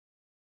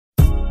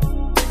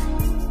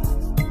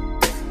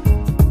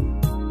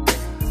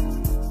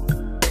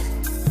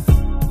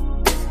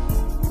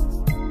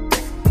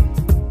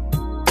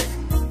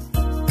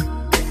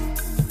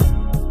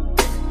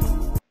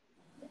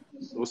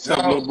What's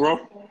up, little bro?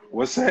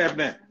 What's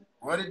happening?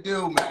 What it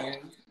do, man?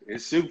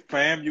 It's you,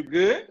 fam. You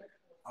good?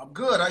 I'm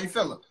good. How you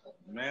feeling?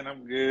 Man,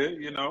 I'm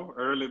good. You know,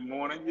 early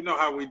morning. You know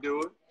how we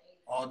do it.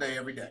 All day,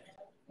 every day.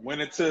 Went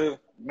into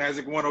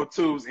Magic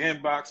 102's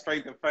inbox,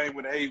 Faith and Fame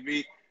with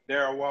AV,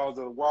 Darrel Walls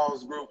of the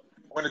Walls Group.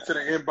 Went into the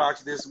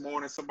inbox this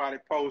morning. Somebody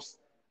posts,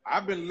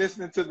 I've been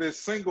listening to this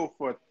single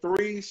for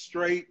 3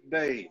 straight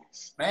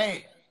days.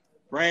 Man.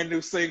 Brand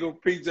new single,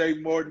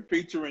 PJ Morton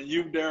featuring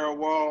you, Darrel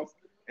Walls,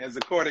 and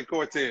Zacardi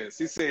Cortez.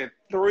 He said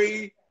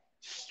 3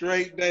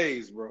 straight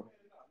days, bro.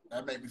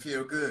 That made me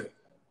feel good.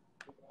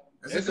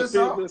 It's a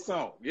feel-good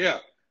song. Yeah.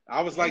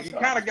 I was like, you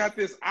kind of got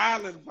this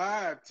island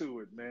vibe to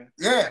it, man.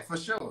 Yeah, for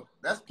sure.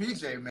 That's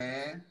PJ,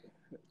 man.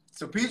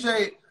 So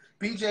PJ,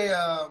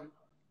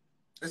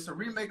 it's a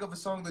remake of a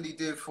song that he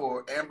did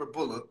for Amber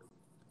Bullock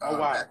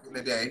back in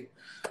the day.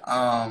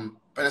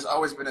 But it's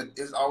always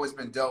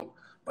been dope.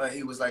 But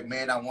he was like,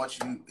 man, I want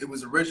you. It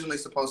was originally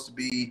supposed to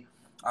be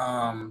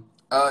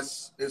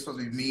us. It was supposed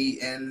to be me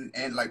and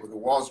like with the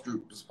Walls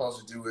Group was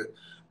supposed to do it.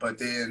 But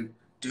then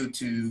due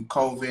to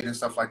COVID and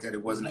stuff like that,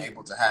 it wasn't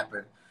able to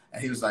happen.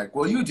 And he was like,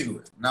 well, you do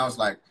it. And I was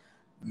like,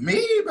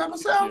 me by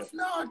myself?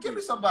 Yeah. No, give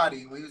me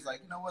somebody. And he was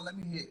like, you know what? Let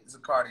me hit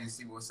Zacardi and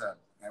see what's up.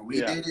 And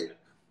we did it.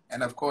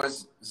 And of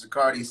course,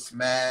 Zacardi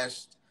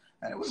smashed.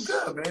 And it was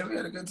good, man. We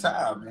had a good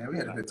time, man. We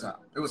had a good time.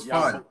 It was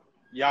fun.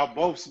 Y'all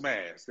both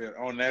smashed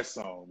on that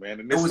song, man.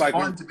 And it was like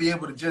fun to be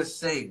able to just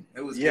sing.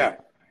 It was good.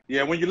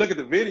 Yeah, when you look at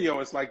the video,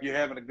 it's like you're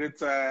having a good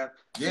time.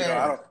 Yeah. You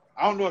know,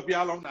 I don't know if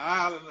y'all on the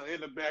island or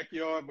in the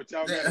backyard, but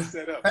y'all got it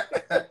set up.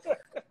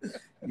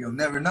 You'll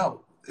never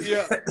know.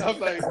 Yeah, I'm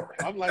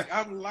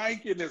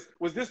liking this.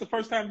 Was this the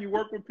first time you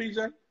worked with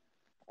PJ?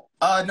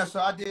 No,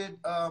 so I did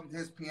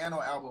his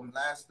piano album,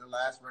 the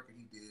last record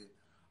he did.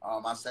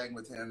 I sang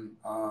with him.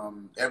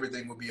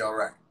 Everything Will Be All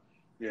Right.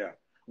 Yeah.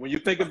 When you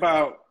think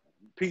about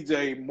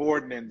PJ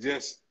Morton and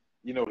just,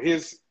 you know,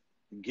 his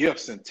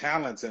gifts and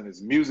talents and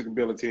his music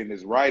ability and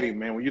his writing,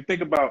 man, when you think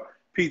about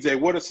PJ,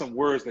 what are some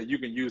words that you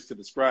can use to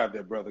describe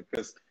that, brother?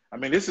 Because, I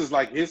mean, this is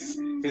like his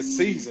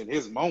season,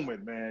 his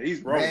moment, man.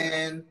 He's rolling.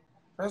 Man,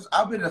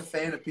 I've been a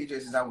fan of PJ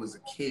since I was a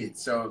kid.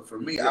 So for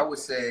me, I would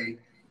say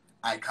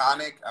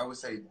iconic. I would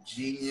say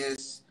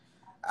genius.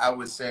 I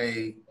would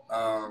say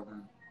the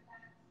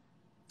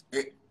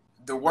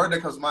word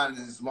that comes to mind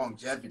is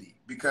longevity,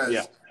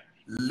 because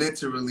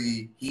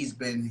literally he's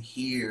been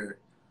here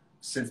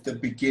since the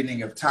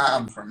beginning of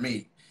time for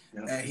me.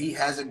 Yeah. And he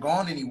hasn't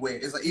gone anywhere.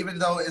 It's like, even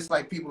though it's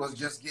like people are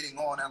just getting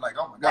on and like,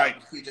 oh my God,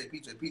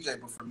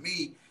 PJ. But for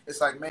me, it's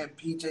like, man,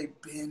 PJ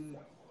been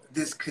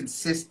this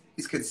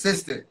he's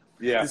consistent.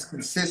 Yeah. This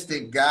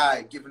consistent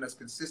guy giving us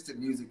consistent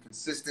music,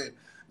 consistent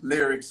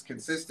lyrics,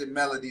 consistent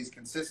melodies,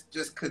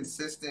 just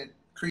consistent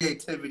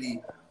creativity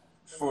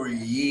for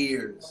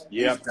years.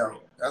 Yeah.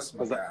 That's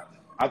my guy.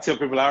 I tell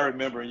people, I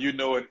remember, and you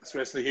know it,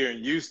 especially here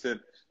in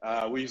Houston,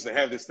 we used to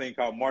have this thing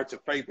called March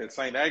of Faith at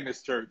St.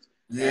 Agnes Church.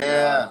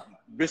 Yeah. And,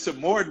 Bishop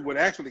Morton would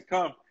actually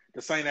come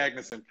to St.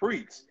 Agnes and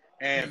preach.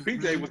 And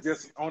PJ was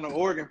just on the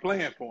organ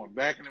playing for him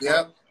back in the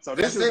day. So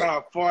this is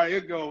how far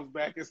it goes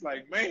back. It's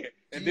like, man.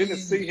 And then to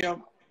see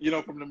him, you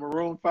know, from the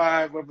Maroon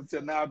 5 up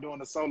until now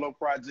doing a solo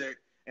project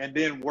and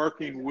then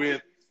working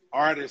with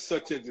artists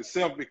such as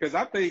yourself, because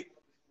I think,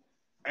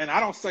 and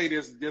I don't say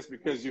this just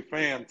because you're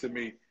fam to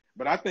me,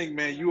 but I think,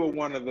 man, you are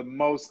one of the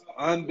most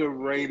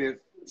underrated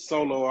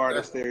solo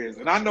artists there is.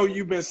 And I know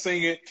you've been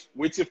singing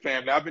with your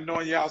family. I've been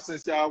knowing y'all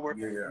since y'all were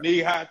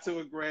knee-high to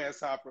a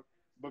grasshopper.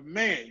 But,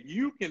 man,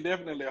 you can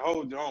definitely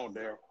hold your own,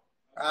 Darrel.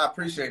 I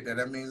appreciate that.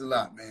 That means a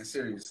lot, man.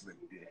 Seriously.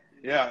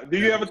 Yeah. Do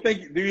you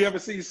ever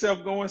see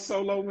yourself going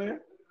solo,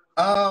 man?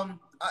 I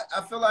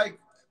feel like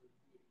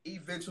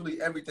eventually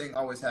everything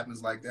always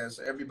happens like that.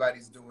 So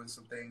everybody's doing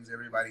some things.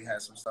 Everybody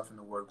has some stuff in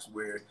the works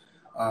where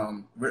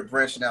we're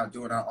branching out,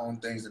 doing our own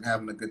things and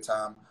having a good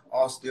time,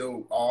 all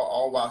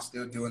while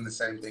still doing the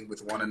same thing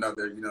with one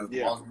another. You know,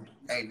 the Walls Group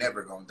ain't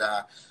never gonna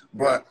die.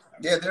 But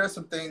there are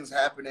some things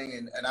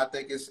happening, and I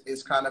think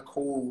it's kind of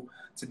cool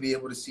to be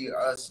able to see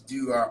us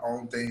do our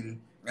own thing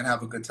and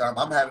have a good time.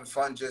 I'm having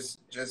fun just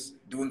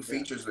doing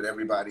features with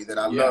everybody that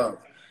I love,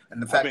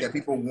 and the fact that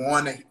people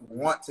want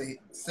to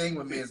sing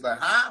with me is like,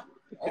 huh?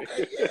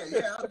 Okay,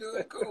 I'll do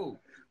it. Cool.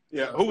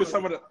 Yeah. Who was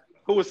some of the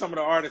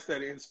artists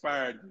that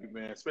inspired you,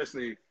 man,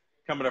 especially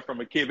coming up from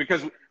a kid?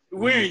 Because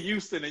we're in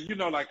Houston, and you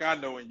know, like I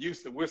know in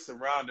Houston, we're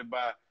surrounded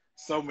by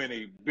so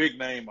many big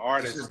name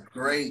artists. This is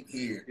great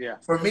here. Yeah.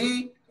 For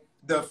me,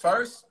 the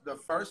first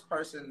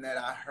person that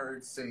I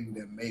heard sing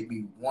that made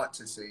me want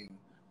to sing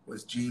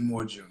was Gene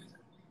Moore Jr.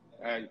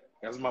 Hey,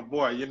 that's my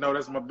boy. You know,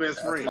 that's my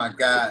best friend. My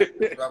guy.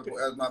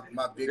 That's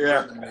my big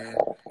brother, man.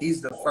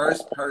 He's the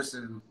first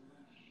person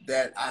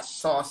that I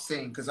saw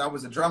sing, because I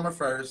was a drummer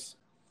first.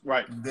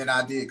 Right. Then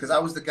I did, because I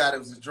was the guy that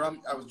was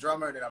I was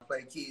drummer, and then I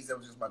played keys. That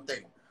was just my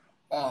thing.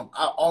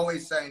 I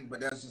always sang,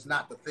 but that's just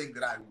not the thing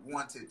that I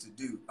wanted to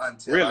do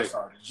until I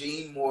saw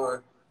Gene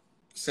Moore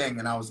sing,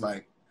 and I was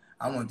like,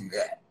 I want to do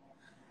that.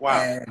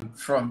 Wow. And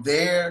from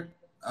there,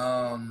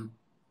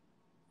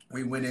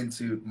 We went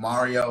into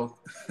Mario.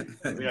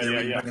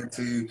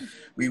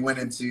 We went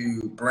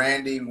into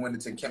Brandy. We went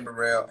into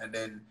Kimberell, and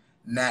then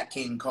Nat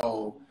King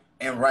Cole.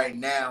 And right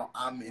now,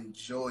 I'm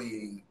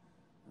enjoying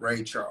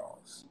Ray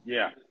Charles.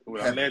 Yeah,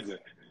 well, a legend.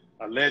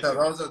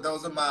 So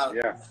those are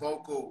my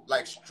vocal,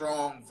 like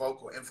strong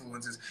vocal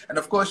influences. And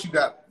of course, you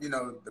got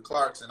the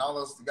Clarks and all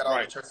those. You got all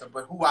the church stuff.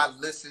 But who I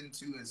listened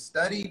to and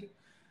studied,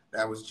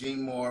 that was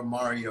Gene Moore,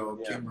 Mario,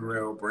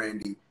 Kimberell,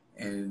 Brandy,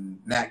 and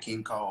Nat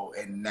King Cole,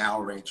 and now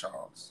Ray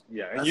Charles.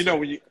 Yeah,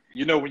 and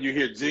when you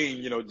hear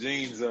Gene,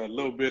 Gene's a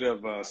little bit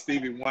of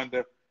Stevie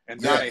Wonder and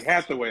Donny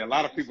Hathaway. A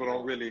lot of people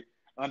don't really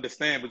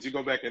understand, but you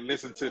go back and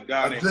listen to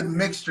Donny. A good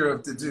mixture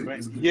of the two.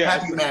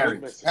 Happy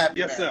marriage.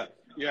 Yes, sir.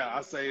 Yeah,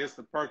 I say it's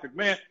the perfect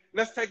man.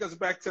 Let's take us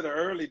back to the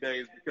early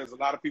days, because a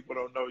lot of people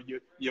don't know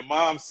your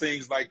mom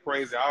sings like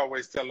crazy. I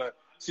always tell her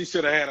she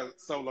should have had a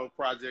solo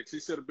project. She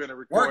should have been a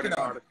recording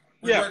artist.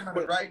 Working on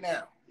it right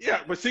now.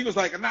 Yeah, but she was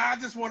like, nah, I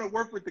just want to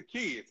work with the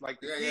kids. Like,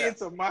 the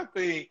kids are my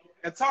thing.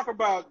 And talk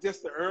about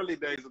just the early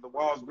days of the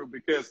Walls Group,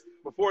 because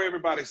before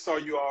everybody saw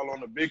you all on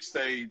the big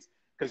stage,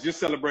 because you're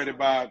celebrated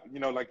by,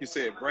 like you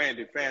said,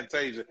 Brandy,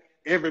 Fantasia.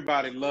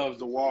 Everybody loves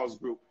the Walls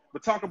Group.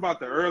 But talk about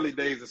the early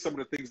days and some of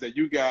the things that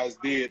you guys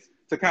did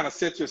to kind of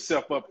set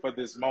yourself up for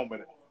this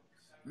moment.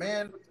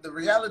 Man, the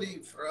reality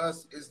for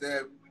us is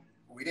that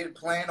we didn't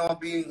plan on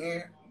being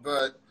here,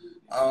 but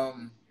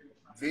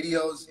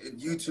videos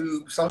and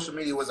YouTube, social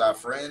media was our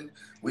friend.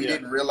 We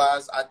didn't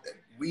realize,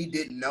 we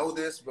didn't know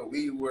this, but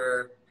we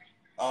were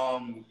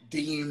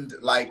deemed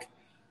like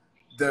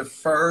the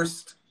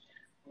first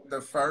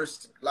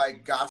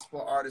like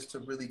gospel artist to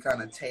really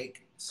kind of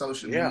take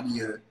social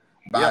media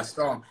by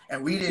storm.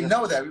 And we didn't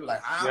know that. We were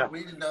like,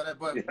 we didn't know that,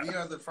 but we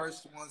are the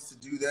first ones to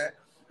do that.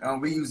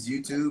 We used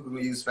YouTube, and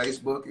we used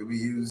Facebook, and we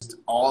used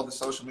all the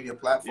social media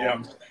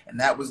platforms, and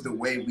that was the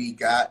way we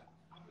got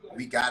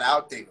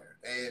out there.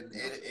 And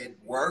it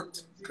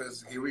worked,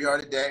 because here we are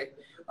today.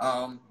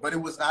 But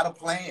it was not a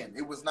plan.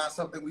 It was not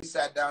something we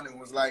sat down and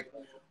was like,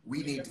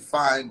 we need to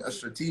find a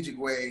strategic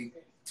way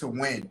to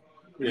win.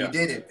 We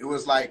did it. It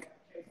was like,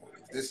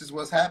 this is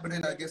what's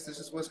happening. I guess this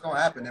is what's going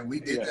to happen. And we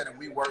did that, and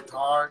we worked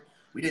hard.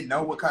 We didn't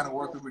know what kind of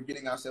work we were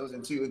getting ourselves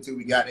into until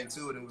we got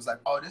into it. It was like,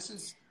 oh, this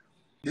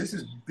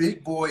is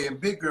big boy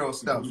and big girl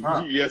stuff,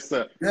 huh? Yes,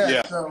 sir.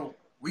 Yeah. So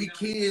we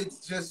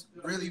kids just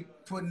really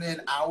putting in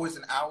hours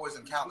and hours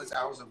and countless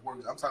hours of work.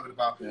 I'm talking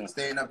about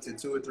staying up to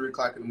 2 or 3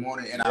 o'clock in the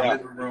morning in our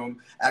living room,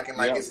 acting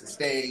like it's a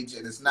stage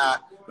and it's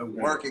not, but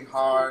working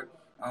hard,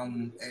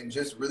 and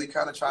just really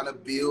kind of trying to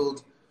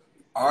build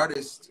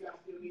artists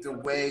the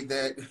way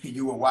that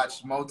you would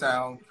watch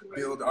Motown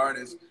build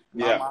artists.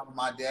 My mom and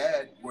my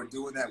dad were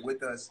doing that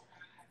with us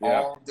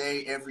all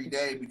day, every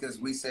day, because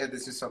we said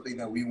this is something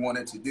that we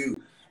wanted to do.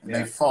 And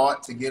they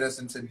fought to get us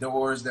into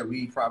doors that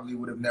we probably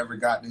would have never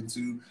gotten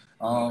into.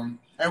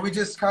 And we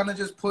just kind of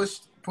just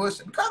pushed,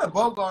 kind of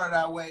bogarted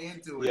our way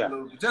into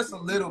it just a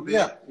little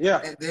bit.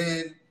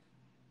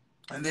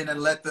 And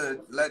then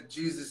let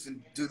Jesus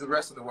do the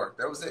rest of the work.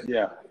 That was it.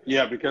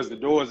 Yeah, because the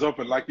door's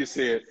open. Like you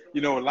said, a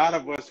lot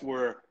of us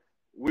were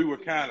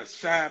kind of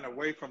shying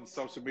away from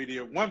social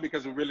media. One,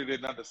 because we really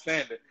didn't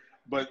understand it.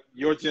 But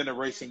your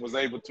generation was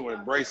able to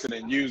embrace it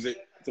and use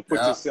it to put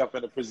yourself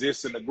in a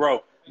position to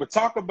grow. But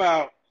talk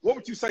about, what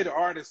would you say to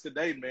artists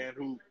today, man,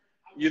 who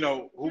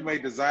may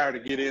desire to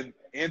get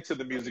into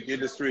the music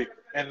industry,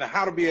 and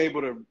how to be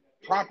able to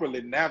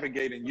properly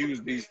navigate and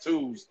use these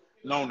tools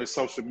known as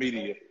social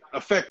media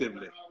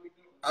effectively?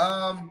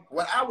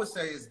 What I would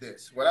say is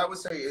this. What I would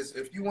say is,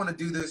 if you want to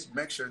do this,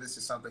 make sure this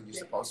is something you're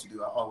supposed to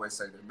do. I always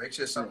say that. Make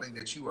sure it's something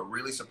that you are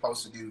really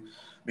supposed to do,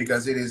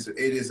 because it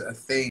is a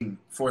thing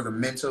for the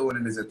mental,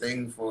 and it is a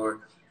thing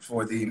for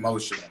the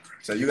emotional.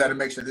 So you got to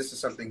make sure this is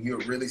something you're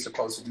really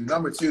supposed to do.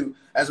 Number 2,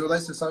 as it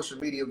relates to social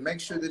media, make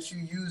sure that you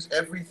use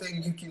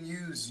everything you can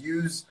use.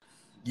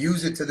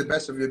 Use it to the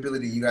best of your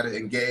ability. You got to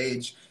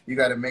engage. You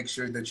got to make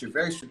sure that you're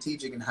very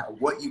strategic in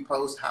what you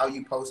post, how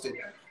you post it,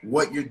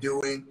 what you're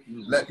doing.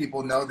 Let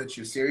people know that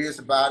you're serious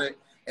about it.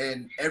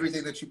 And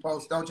everything that you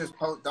post, don't just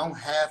post, don't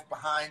half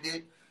behind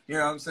it. You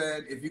know what I'm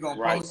saying? If you're going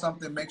to post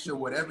something, make sure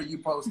whatever you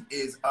post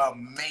is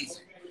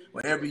amazing.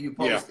 Whatever you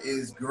post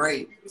is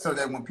great, so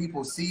that when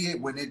people see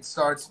it, when it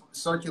starts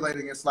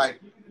circulating, it's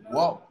like,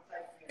 whoa.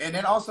 And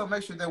then also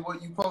make sure that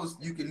what you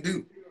post, you can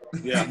do.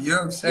 You know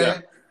what I'm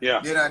saying?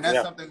 And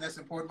that's something that's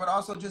important. But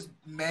also just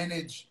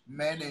manage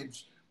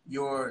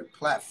your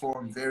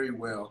platform very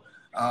well.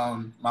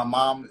 My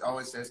mom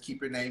always says,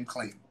 keep your name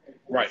clean.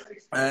 Right.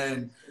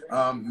 And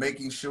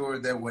making sure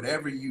that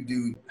whatever you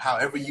do,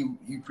 however you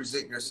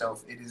present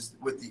yourself, it is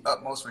with the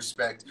utmost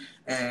respect,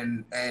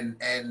 and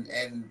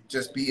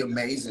just be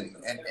amazing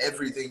in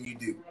everything you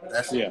do.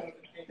 That's it.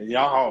 And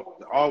y'all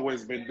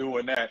always been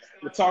doing that.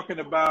 We're talking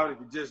about, if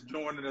you're just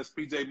joining us,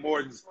 PJ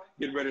Morton's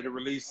getting ready to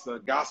release the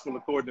Gospel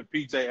According to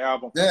PJ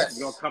album. It's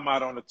going to come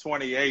out on the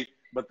 28th.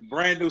 But the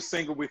brand new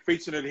single, we're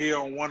featuring it here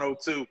on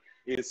 102,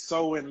 is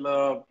So in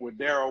Love with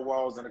Darrel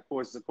Walls and, of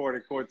course,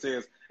 Zacardi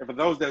Cortez. And for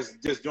those that's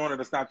just joining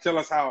us now, tell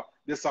us how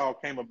this all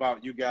came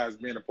about, you guys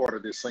being a part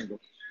of this single.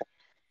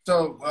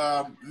 So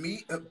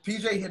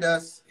PJ hit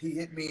us. He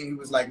hit me. And he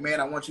was like, "Man,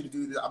 I want you to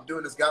do this. I'm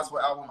doing this gospel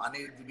album. I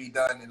need it to be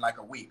done in like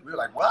a week." We were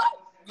like, "What?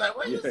 Like,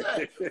 what is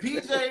that?"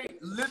 PJ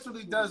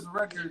literally does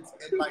records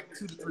in like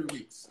 2 to 3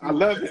 weeks. I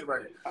love it.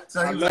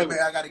 So he was like, "Man,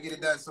 I got to get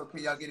it done. So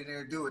can y'all get in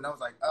there and do it?" And I was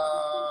like,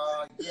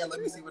 yeah, let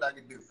me see what I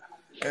can do."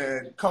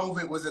 And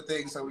COVID was a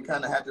thing, so we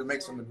kind of had to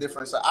make some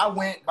difference. So I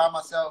went by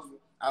myself.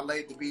 I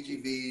laid the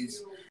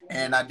BGVs,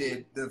 and I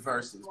did the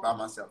verses by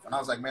myself. And I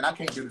was like, "Man, I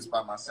can't do this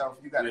by myself.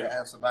 You got to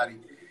have somebody."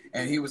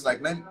 And he was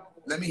like,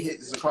 let me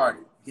hit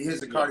Zacardi. He hit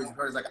Zacardi.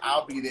 Zacardi's like,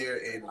 "I'll be there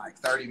in like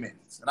 30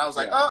 minutes. And I was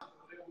like, "Oh,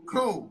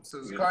 cool." So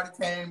Zacardi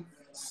came,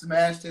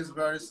 smashed his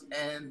verse,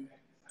 and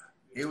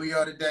here we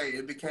are today.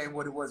 It became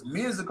what it was.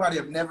 Me and Zacardi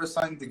have never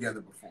sung together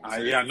before. So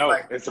I know.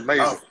 Like, it's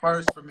amazing.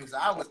 First for me. So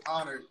I was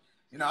honored.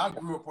 You know, I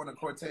grew up on the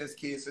Cortez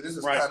kids, so this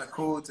is kind of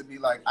cool to be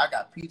like, I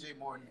got PJ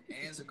Morton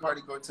and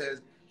Zacardi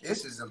Cortez.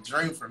 This is a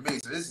dream for me.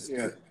 So this is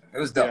good. It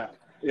was dope.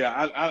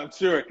 Yeah, I'm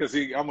sure because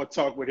I'm going to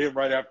talk with him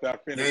right after I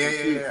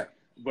finish. Yeah.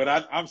 But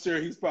I'm sure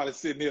he's probably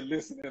sitting here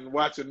listening and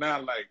watching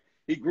now like,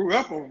 he grew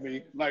up on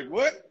me. Like,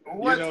 what?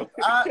 You know?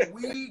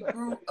 We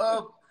grew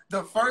up.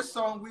 The first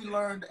song we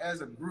learned as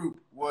a group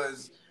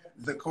was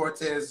the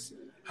Cortez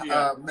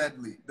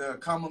medley, the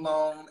Come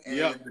Along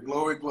and the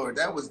Glory, Glory.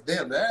 That was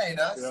them. That ain't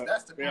us.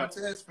 That's the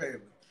Cortez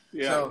family.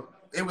 So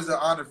it was an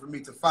honor for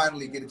me to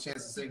finally get a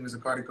chance to sing with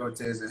Zacardi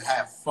Cortez and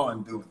have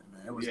fun doing it,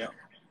 man. It was dope.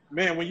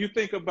 Man, when you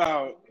think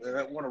about,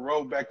 I want to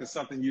roll back to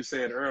something you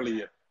said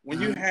earlier. When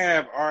you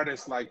have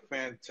artists like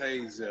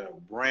Fantasia,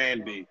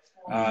 Brandy,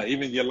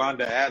 even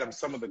Yolanda Adams,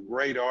 some of the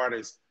great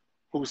artists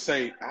who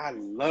say, "I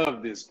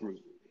love this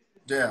group.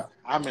 Yeah,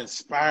 I'm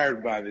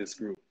inspired by this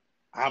group.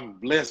 I'm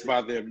blessed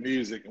by their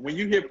music." And when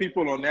you hear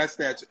people on that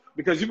stature,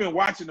 because you've been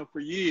watching them for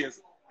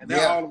years, and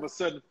they're all of a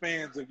sudden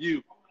fans of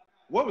you,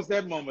 what was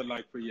that moment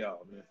like for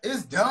y'all, man?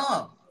 It's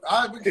dumb.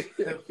 Because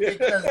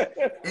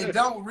it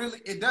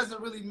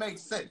doesn't really make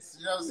sense.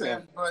 You know what I'm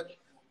saying?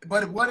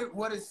 But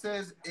what it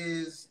says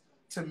is,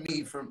 to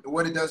me, from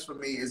what it does for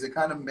me is it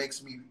kind of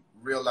makes me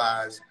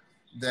realize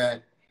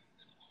that,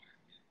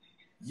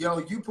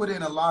 you put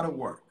in a lot of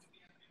work.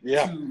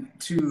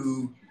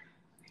 To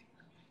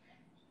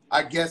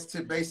I guess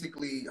to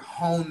basically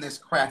hone this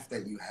craft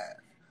that you have.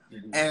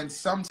 Mm-hmm. And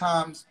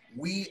sometimes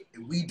we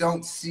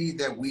don't see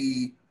that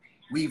we've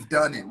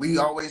done it. We're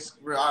our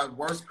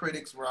worst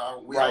critics. We're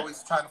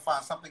always trying to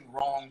find something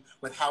wrong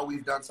with how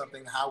we've done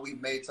something, how we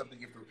made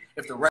something,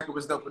 if the record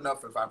was dope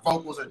enough, if our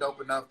vocals are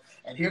dope enough.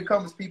 And here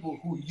comes people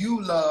who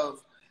you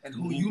love and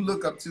who you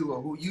look up to,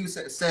 or who you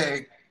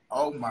say,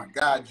 "Oh my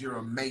God, you're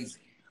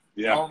amazing.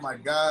 Yeah. Oh my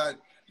God,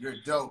 you're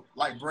dope."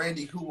 Like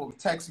Brandy, who will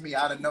text me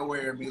out of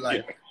nowhere and be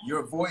like,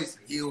 "Your voice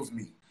heals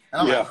me."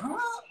 And I'm like, "Huh?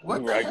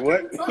 What the heck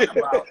are you talking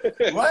about?"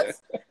 What?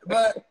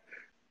 But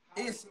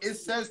it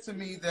says to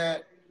me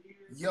that,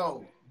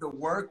 the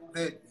work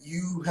that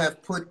you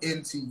have put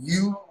into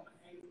you,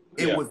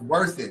 it was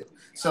worth it.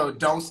 So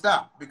don't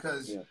stop,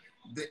 because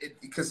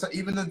because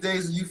even the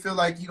days you feel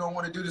like you don't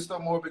want to do this no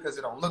more because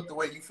it don't look the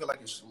way you feel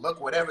like it should look,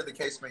 whatever the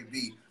case may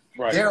be,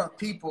 there are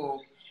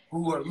people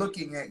who are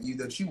looking at you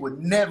that you would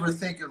never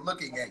think are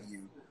looking at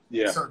you.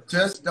 Yeah. So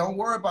just don't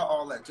worry about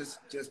all that.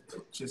 Just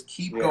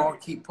keep going,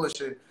 keep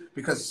pushing,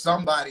 because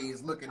somebody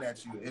is looking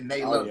at you and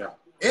they look.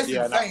 It's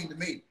insane to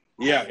me.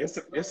 Yeah,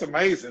 it's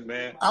amazing,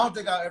 man. I don't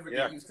think I'll ever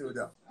get used to it,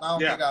 though. I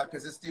don't think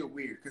because it's still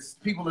weird, because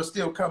people are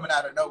still coming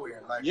out of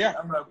nowhere. Like,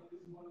 I'm like,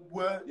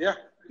 what? Yeah.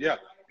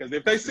 Because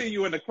if they see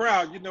you in the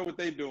crowd, you know what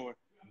they're doing.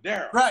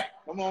 Darrel,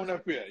 come on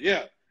up here.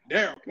 Yeah,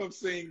 Darrel, come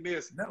sing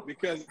this,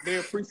 because they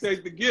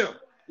appreciate the gift.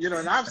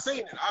 And I've seen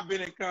it. I've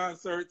been in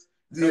concerts,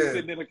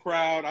 sitting in the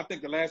crowd. I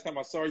think the last time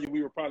I saw you,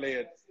 we were probably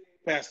at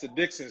Pastor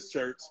Dixon's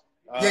church.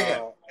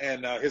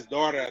 And his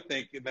daughter, I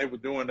think, they were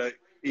doing an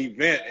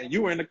event, and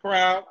you were in the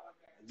crowd.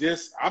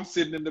 I'm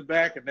sitting in the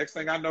back, and next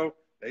thing I know,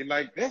 they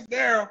like, "That's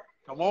Darrel,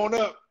 come on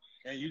up,"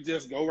 and you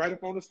just go right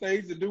up on the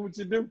stage and do what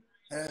you do.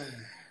 I'm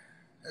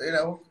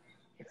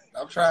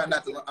trying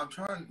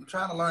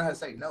to learn how to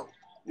say no.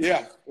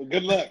 Yeah, well,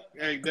 good luck.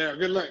 Hey, Darrel,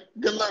 good luck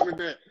with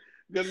that.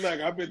 Good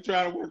luck. I've been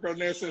trying to work on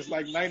that since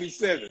like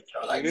 '97.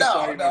 I'm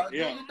not going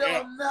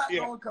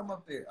to come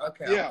up there.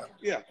 Okay.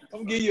 Yeah. I'm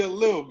gonna give you a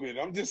little bit.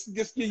 I'm just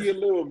give you a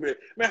little bit.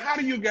 Man, how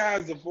do you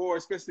guys avoid,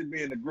 especially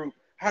being a group,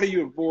 how do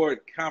you avoid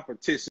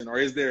competition, or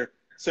is there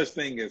such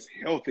thing as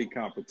healthy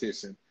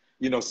competition?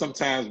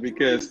 Sometimes,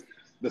 because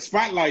the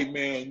spotlight,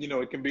 man,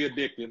 it can be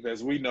addictive,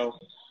 as we know.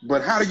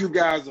 But how do you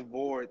guys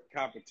avoid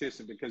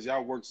competition, because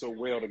y'all work so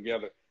well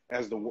together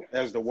as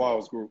the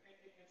Walls group?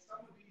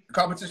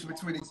 Competition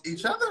between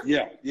each other?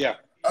 Yeah.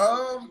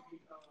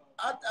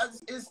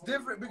 It's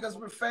different because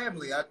we're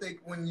family. I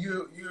think when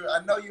I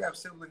know you have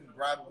sibling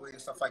rivalry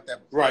and stuff like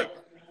that. Right.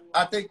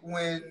 I think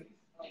when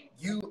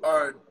you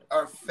are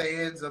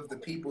fans of the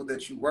people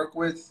that you work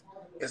with,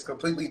 it's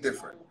completely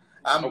different.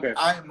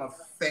 I am a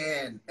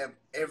fan of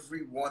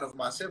every one of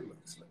my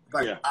siblings.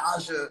 Like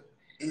Aja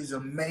is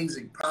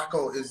amazing,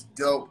 Paco is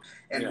dope,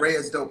 and Ray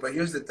is dope. But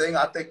here's the thing: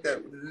 I think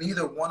that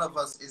neither one of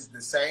us is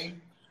the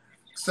same.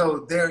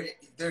 So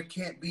there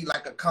can't be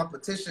like a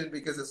competition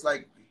because it's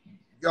like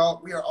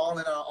we are all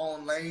in our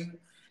own lane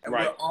and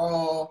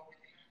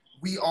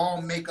we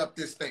all make up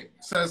this thing.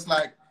 So it's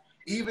like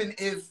even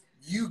if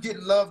you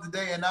get love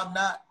today and I'm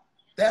not,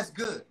 that's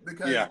good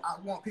because I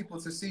want people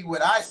to see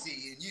what I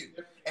see in you.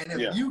 And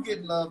if you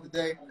get love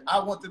today, I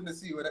want them to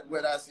see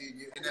what I see in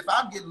you. And if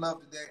I'm getting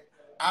love today,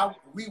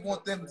 we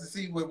want them to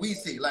see what we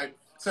see. Like,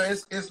 so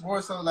it's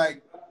more so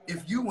like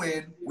if you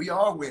win, we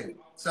all win.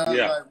 So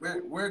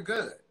like we're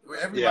good.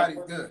 Everybody's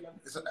good.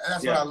 So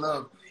that's what I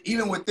love.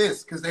 Even with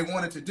this, because they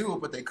wanted to do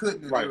it, but they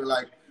couldn't. And they were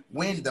like,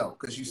 win though,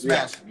 because you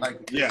smashed it.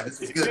 Like,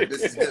 this is good.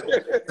 This is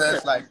good. So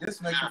it's like,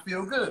 this makes you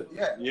feel good.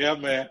 Yeah,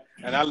 man.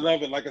 And I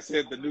love it. Like I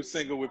said, the new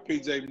single with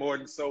PJ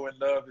Morton, So in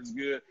Love, is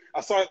good.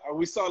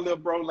 We saw Lil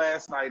Bro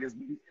last night.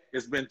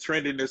 It's been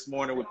trending this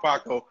morning with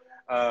Paco,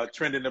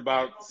 trending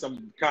about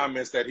some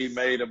comments that he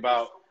made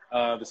about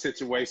the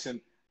situation,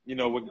 you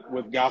know,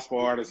 with gospel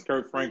artist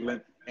Kirk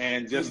Franklin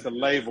and just the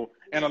label.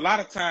 And a lot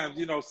of times,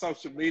 you know,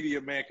 social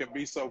media, man, can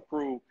be so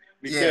cruel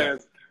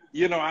because,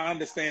 you know, I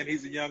understand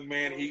he's a young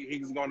man.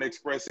 He's going to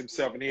express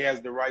himself and he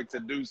has the right to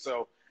do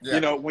so. You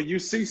know, when you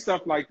see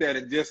stuff like that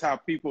and just how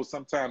people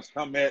sometimes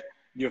come at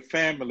your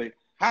family,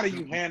 how do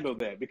you handle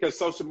that? Because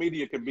social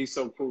media can be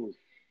so cruel.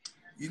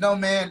 You know,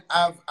 man,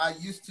 I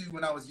used to,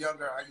 when I was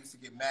younger, I used to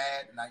get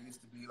mad and I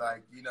used to be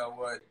like, you know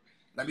what,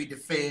 let me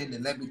defend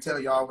and let me tell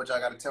y'all what y'all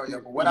got to tell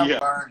y'all. But what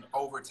I've learned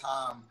over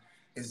time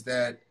is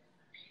that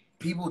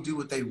people do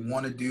what they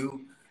want to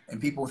do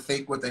and people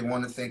think what they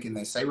want to think and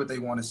they say what they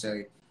want to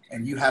say.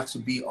 And you have to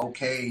be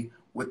okay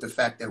with the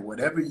fact that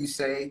whatever you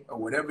say or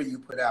whatever you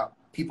put out,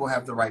 people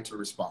have the right to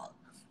respond.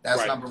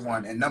 That's number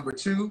one. And number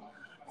two,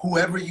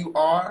 whoever you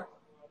are,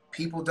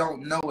 people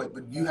don't know it,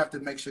 but you have to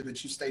make sure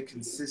that you stay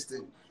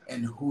consistent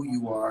in who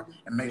you are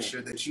and make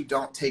sure that you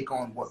don't take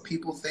on what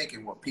people think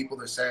and what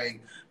people are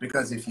saying.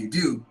 Because if you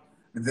do,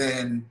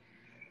 then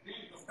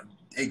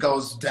it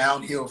goes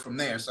downhill from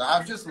there. So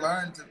I've just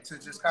learned to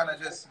just kind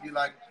of just be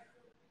like,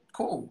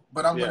 cool,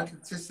 but I'm going to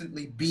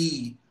consistently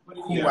be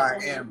who I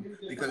am,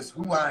 because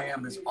who I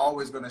am is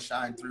always going to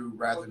shine through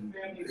rather than,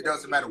 it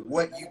doesn't matter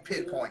what you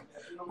pinpoint,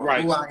 who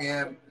I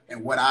am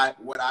and what I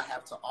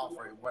have to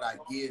offer and what I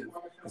give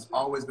is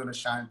always going to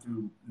shine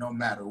through no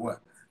matter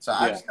what. So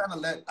I just kind of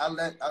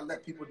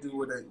let people do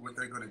what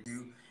they're going to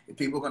do. If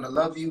people are going to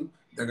love you,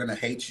 they're going to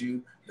hate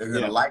you, they're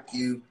going to like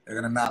you, they're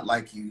going to not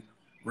like you.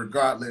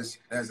 Regardless,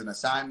 there's an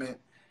assignment,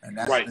 and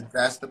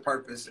that's the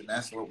purpose, and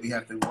that's what we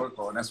have to work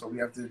on. That's what we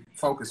have to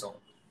focus on.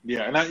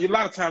 Yeah, and a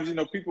lot of times, you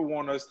know, people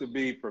want us to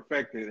be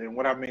perfected, and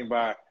what I mean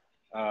by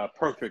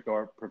perfect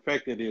or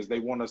perfected is they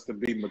want us to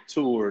be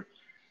matured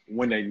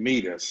when they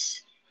meet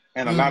us,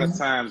 and a lot of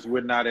times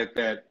we're not at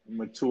that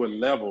mature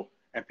level,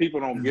 and people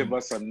don't give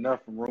us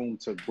enough room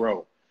to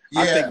grow.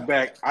 I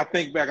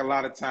think back a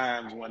lot of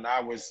times when I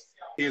was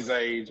his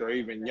age or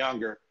even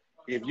younger.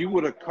 If you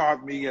would have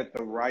caught me at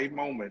the right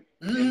moment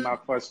in my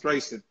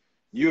frustration,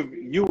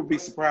 you would be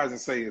surprised and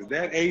say, "Is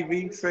that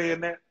AV saying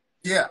that?"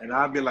 Yeah, and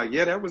I'd be like,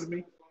 "Yeah, that was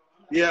me."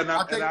 Yeah, and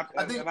I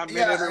meant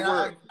every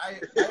word. I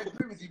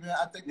agree with you, man.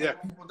 I think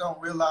what people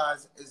don't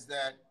realize is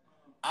that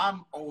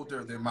I'm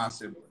older than my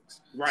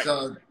siblings. Right.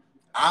 So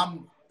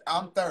I'm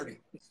 30.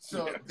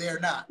 So they're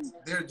not.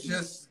 They're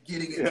just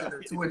getting into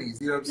their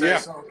 20s. You know what I'm saying?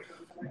 So,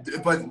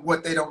 but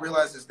what they don't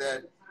realize is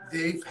that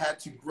they've had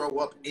to grow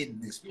up in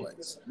this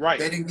place. Right.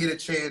 They didn't get a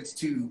chance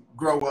to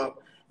grow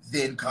up,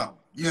 then come.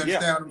 You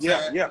understand what I'm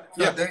saying?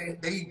 So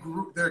they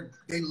grew.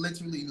 They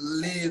literally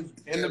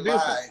lived their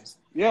lives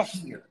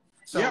here.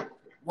 So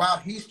while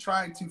he's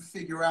trying to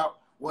figure out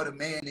what a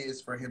man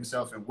is for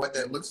himself and what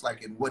that looks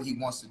like and what he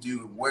wants to do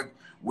and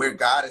where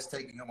God is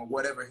taking him or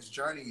whatever his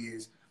journey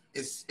is,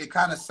 it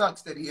kind of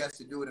sucks that he has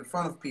to do it in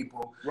front of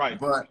people. Right.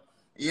 But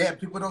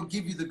people don't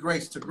give you the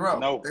grace to grow.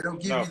 No, they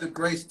don't give you the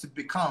grace to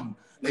become.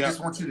 They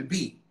just want you to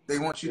be. They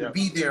want you to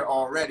be there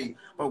already.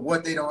 But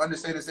what they don't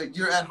understand is that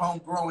you're at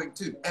home growing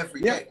too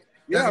every day.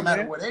 Doesn't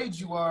matter what age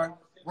you are.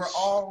 We're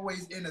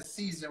always in a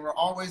season. We're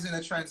always in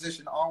a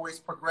transition, always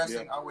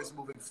progressing, always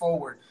moving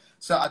forward.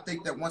 So I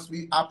think that once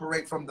we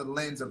operate from the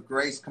lens of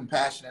grace,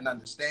 compassion, and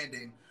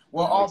understanding,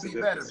 we'll all be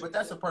better. But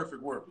that's a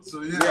perfect world.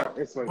 So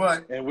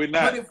and we're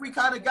not. But if we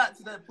kind of got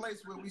to that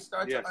place where we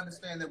start to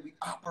understand that we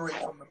operate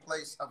from the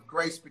place of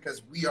grace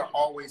because we are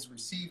always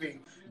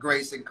receiving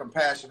grace and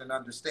compassion and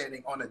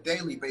understanding on a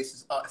daily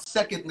basis,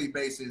 secondly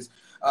basis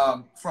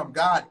from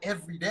God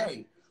every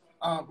day.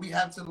 We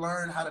have to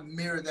learn how to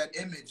mirror that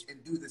image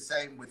and do the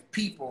same with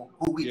people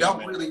who we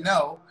don't really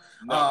know,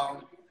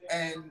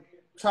 and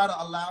try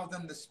to allow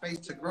them the space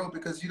to grow,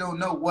 because you don't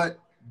know what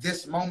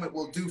this moment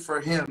will do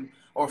for him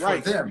or for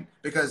them,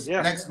 because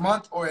next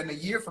month or in a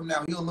year from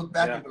now, he'll look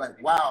back and be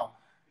like, wow,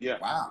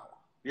 wow.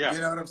 You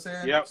know what I'm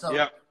saying?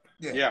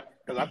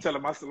 Because I tell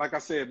him, like I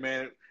said,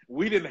 man,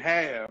 we didn't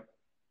have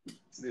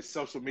this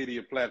social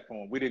media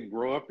platform. We didn't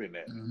grow up in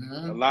that.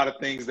 A lot of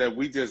things that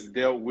we just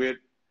dealt with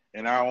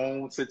in our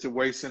own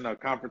situation or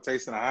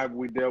confrontation, or however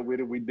we dealt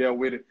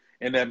with it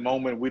in that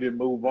moment. We didn't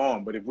move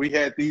on. But if we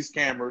had these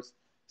cameras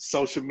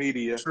social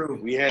media. True.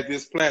 We had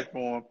this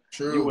platform.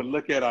 True. You would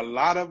look at a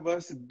lot of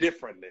us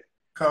differently.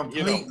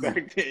 Completely. You know,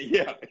 back then,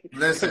 yeah.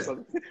 Listen.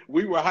 So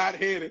we were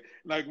hot-headed.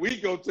 Like, we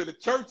go to the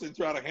church and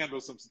try to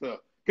handle some stuff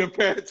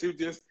compared to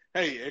just,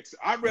 hey,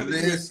 I'd rather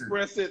you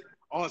express it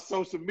on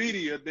social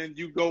media than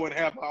you go and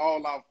have an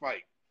all-out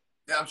fight.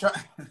 Yeah, I'm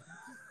trying.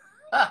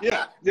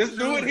 Yeah, just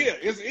do it here.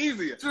 It's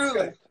easier.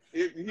 Truly.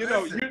 You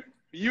know,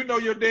 you know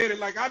your daddy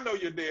like I know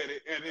your daddy.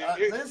 And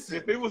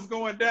if it was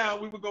going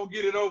down, we were going to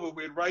get it over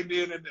with right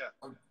then and there.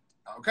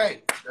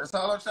 Okay, that's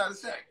all I'm trying to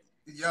say.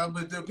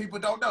 But the people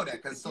don't know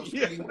that because social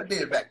media was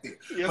dead back then.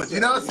 Yes, but sir.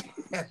 you know what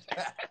I'm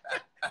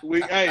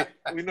saying?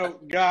 we know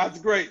God's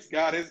grace.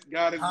 God has been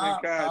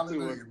kind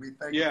to us. We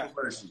thank you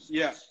for mercy.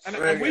 Yeah.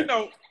 And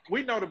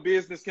we know the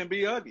business can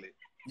be ugly.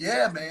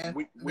 Yeah, man.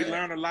 We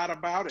learn a lot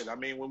about it. I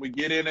mean, when we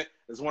get in it,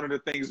 it's one of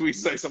the things we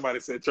say. Somebody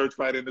said church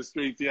fight in the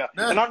streets. Yeah.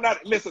 And I'm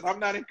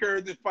not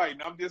encouraging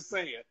fighting. I'm just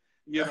saying,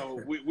 you know,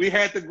 we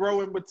had to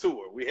grow and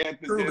mature. We had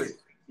to just,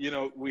 you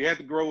know, we had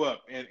to grow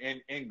up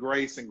in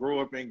grace and grow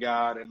up in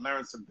God and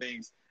learn some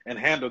things and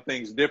handle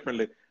things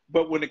differently.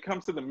 But when it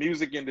comes to the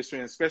music industry,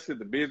 and especially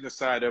the business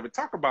side of it,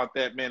 talk about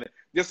that, man,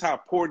 just how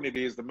important it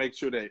is to make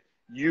sure that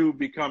you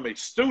become a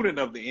student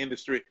of the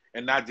industry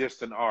and not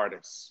just an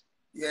artist.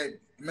 Yeah,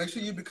 make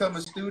sure you become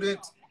a student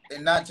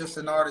and not just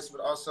an artist, but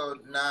also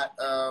not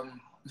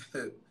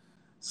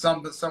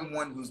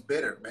someone who's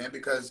bitter, man,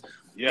 because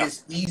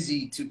it's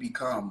easy to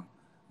become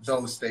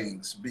those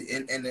things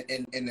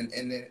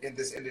in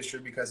this industry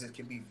because it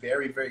can be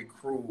very, very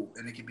cruel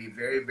and it can be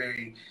very,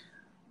 very,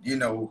 you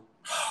know,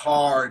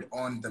 hard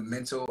on the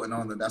mental and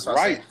on the, that's why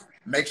I say,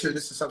 make sure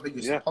this is something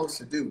you're supposed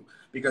to do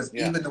because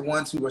even the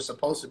ones who are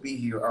supposed to be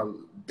here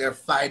they're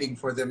fighting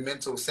for their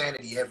mental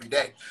sanity every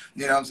day.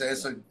 You know what I'm saying?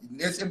 So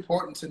it's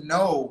important to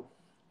know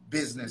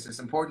business. It's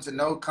important to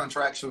know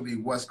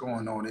contractually what's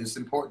going on. It's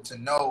important to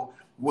know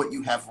what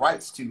you have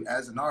rights to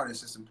as an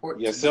artist. It's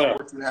important to know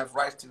what you have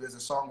rights to as a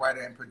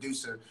songwriter and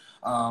producer,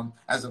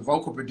 as a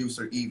vocal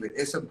producer even.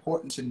 It's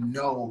important to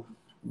know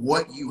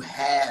what you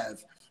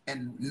have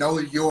and know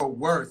your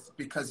worth,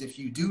 because if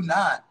you do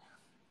not,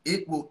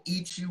 it will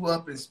eat you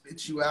up and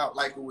spit you out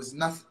like it was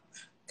nothing.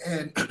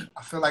 And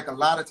I feel like a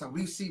lot of times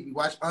we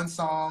watch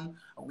Unsung,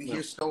 or we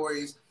hear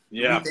stories.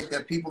 We think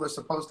that people are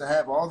supposed to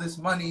have all this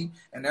money,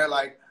 and they're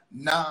like,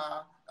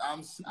 nah, I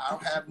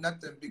don't have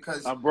nothing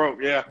because I'm broke.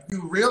 Yeah.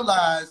 You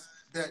realize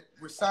that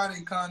we're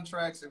signing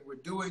contracts and we're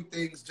doing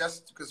things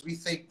just because we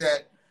think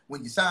that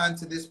when you sign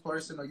to this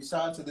person or you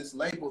sign to this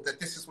label that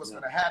this is what's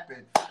going to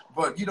happen.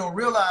 But you don't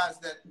realize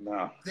that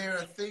there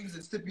are things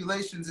and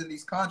stipulations in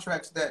these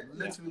contracts that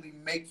literally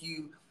make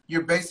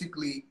you're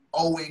basically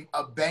owing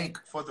a bank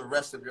for the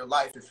rest of your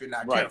life if you're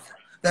not careful.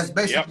 That's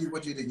basically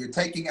what you do. You're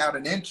taking out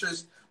an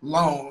interest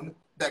loan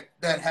that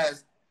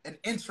has an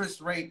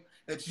interest rate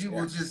that you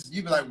will just,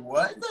 you be like,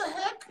 what the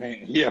heck?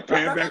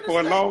 Paying back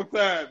for a long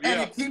time.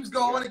 And it keeps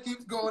going, it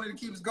keeps going, and it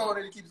keeps going,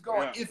 and it keeps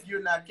going if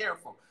you're not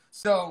careful.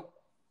 So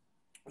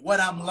what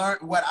I've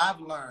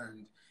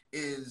learned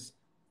is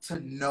to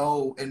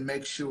know and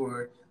make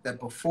sure that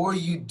before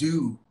you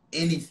do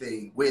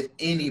anything with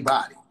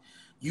anybody,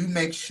 you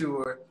make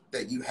sure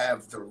that you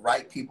have the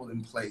right people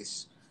in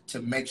place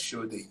to make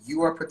sure that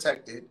you are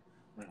protected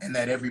and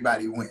that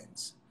everybody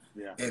wins.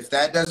 If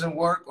that doesn't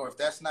work or if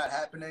that's not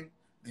happening,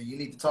 then you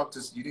need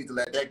to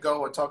let that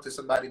go or talk to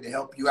somebody to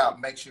help you out.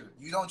 Make sure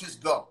you don't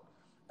just go.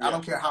 I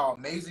don't care how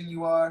amazing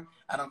you are.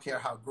 I don't care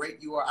how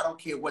great you are. I don't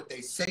care what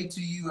they say to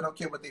you. I don't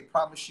care what they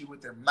promise you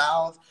with their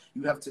mouth.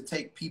 You have to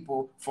take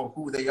people for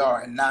who they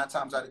are. And 9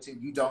 times out of 10,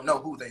 you don't know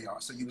who they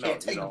are. So you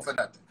can't take them for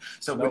nothing.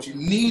 So what you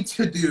need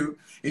to do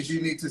is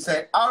you need to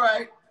say, all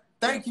right,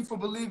 thank you for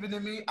believing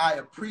in me. I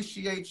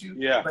appreciate you.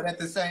 But at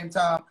the same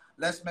time,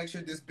 let's make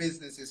sure this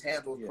business is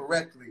handled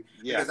correctly.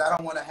 Because I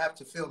don't want to have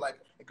to feel like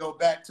go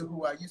back to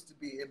who I used to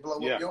be and blow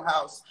up your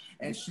house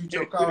and shoot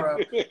your car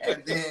up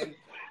and then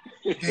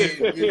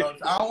you know,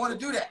 I don't want to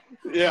do that.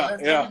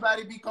 Let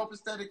everybody be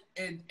copacetic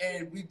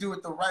and we do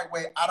it the right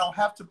way. I don't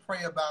have to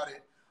pray about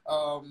it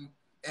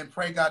and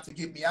pray God to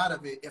get me out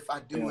of it if I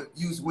do it,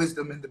 use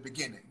wisdom in the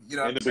beginning. You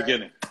know,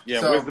 beginning.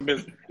 So, wisdom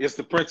is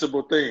the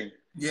principal thing.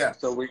 Yeah.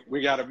 So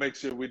we got to make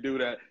sure we do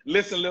that.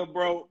 Listen, little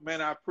bro,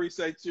 man, I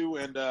appreciate you,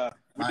 and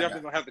we're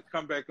definitely gonna have to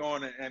come back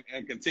on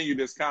and continue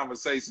this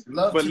conversation.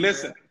 Listen.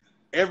 Man.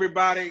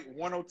 Everybody,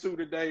 102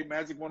 today,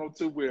 Majic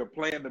 102. We're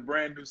playing the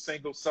brand new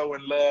single, So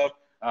in Love,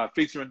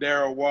 featuring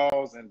Darrel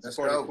and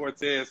Zacardi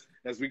Cortez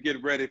as we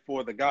get ready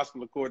for the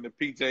Gospel According to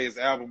PJ's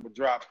album will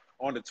drop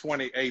on the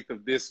 28th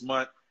of this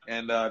month.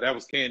 And that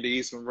was Candy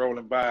Eastman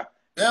rolling by.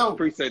 I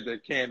appreciate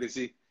that, Candy.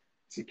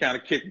 She kind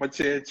of kicked my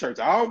chair in church.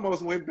 I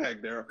almost went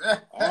back there.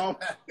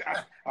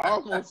 I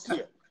almost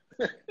slipped.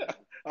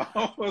 I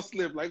almost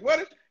slipped. Like,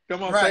 what?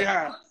 Come on, say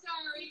hi. I'm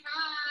sorry.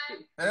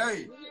 Hi.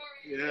 Hey.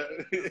 Yeah.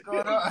 What's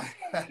going on?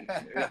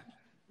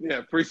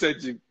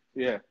 Appreciate you.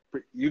 Yeah.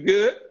 You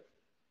good?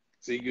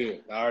 See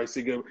good. All right,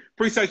 see good.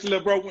 Appreciate you,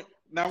 little bro.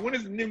 Now, when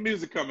is the new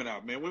music coming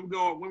out, man? When we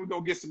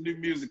gonna get some new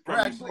music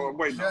from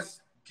you?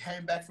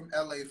 came back from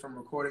LA from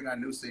recording our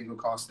new single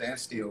called Stand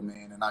Still,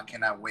 man, and I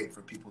cannot wait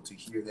for people to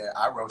hear that.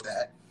 I wrote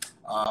that.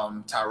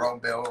 Tyrone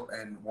Bell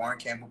and Warren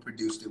Campbell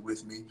produced it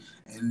with me,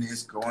 and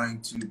it's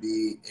going to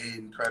be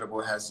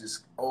incredible. It has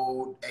this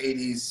old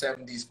 80s,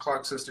 70s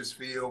Clark Sisters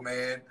feel,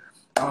 man.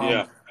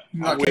 I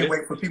can't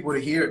wait for people to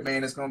hear it,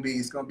 man. It's gonna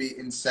be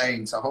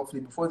insane. So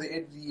hopefully before the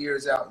end of the year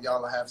is out,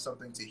 y'all will have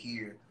something to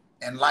hear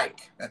and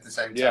like at the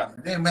same time. Yeah.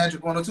 And then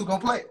Magic 102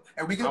 gonna play it.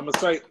 And I'm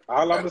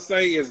gonna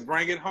say is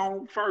bring it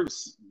home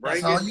first.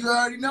 That's all you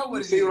already know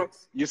what it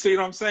is. You see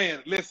what I'm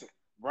saying? Listen,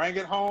 bring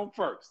it home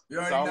first. You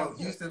already know.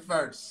 Houston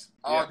first.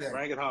 All day.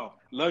 Bring it home.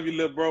 Love you,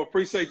 little bro.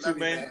 Appreciate you,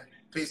 man.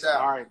 Peace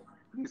out. All right.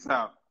 Peace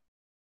out.